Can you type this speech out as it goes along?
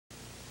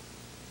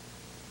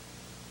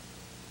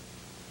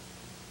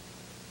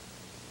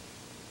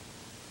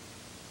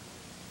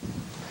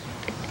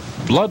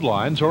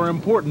Bloodlines are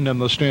important in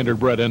the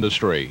standardbred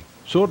industry,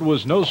 so it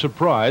was no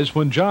surprise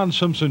when John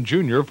Simpson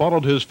Jr.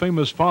 followed his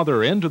famous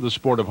father into the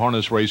sport of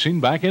harness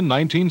racing back in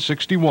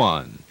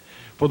 1961.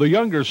 For the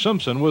younger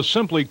Simpson was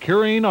simply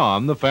carrying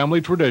on the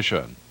family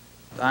tradition.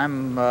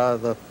 I'm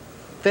the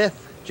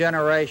fifth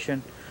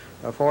generation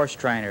of horse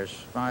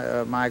trainers.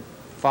 My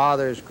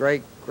father's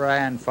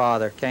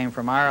great-grandfather came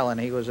from Ireland.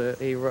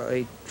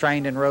 He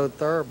trained and rode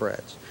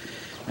thoroughbreds.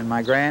 And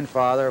my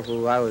grandfather,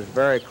 who I was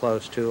very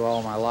close to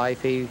all my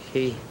life,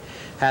 he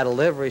had a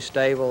livery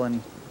stable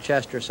in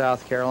Chester,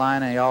 South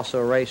Carolina. He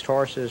also raced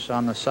horses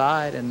on the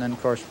side. And then,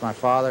 of course, my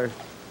father,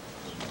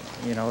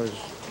 you know,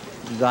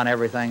 has done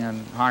everything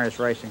in harness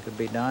racing could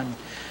be done.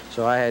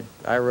 So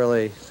I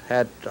really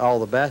had all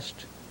the best.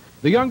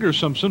 The younger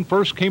Simpson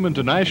first came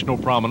into national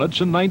prominence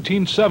in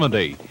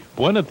 1970,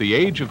 when at the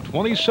age of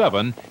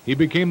 27, he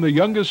became the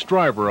youngest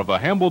driver of a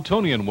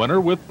Hambletonian winner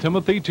with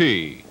Timothy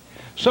T.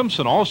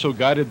 Simpson also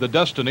guided the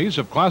destinies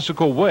of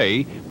Classical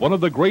Way, one of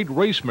the great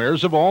race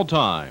mares of all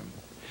time.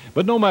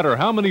 But no matter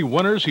how many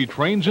winners he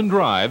trains and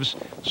drives,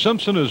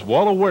 Simpson is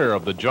well aware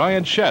of the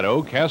giant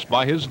shadow cast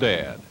by his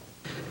dad.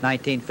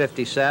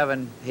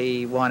 1957,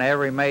 he won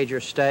every major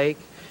stake,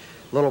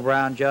 Little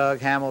Brown Jug,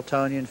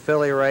 Hambletonian,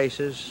 filly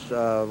races,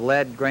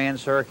 led Grand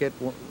Circuit,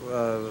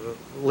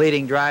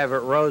 leading driver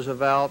at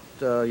Roosevelt,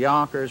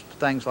 Yonkers,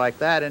 things like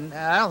that. And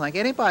I don't think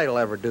anybody will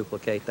ever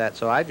duplicate that.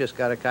 So I've just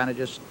got to kind of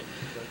just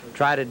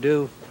try to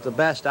do the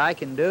best I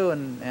can do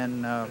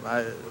and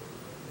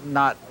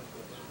not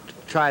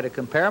try to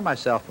compare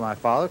myself to my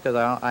father,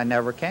 because I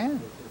never can.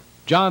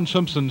 John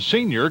Simpson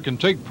Sr. can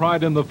take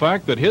pride in the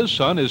fact that his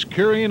son is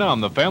carrying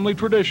on the family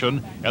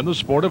tradition in the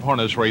sport of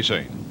harness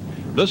racing.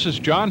 This is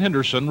John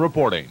Henderson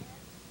reporting.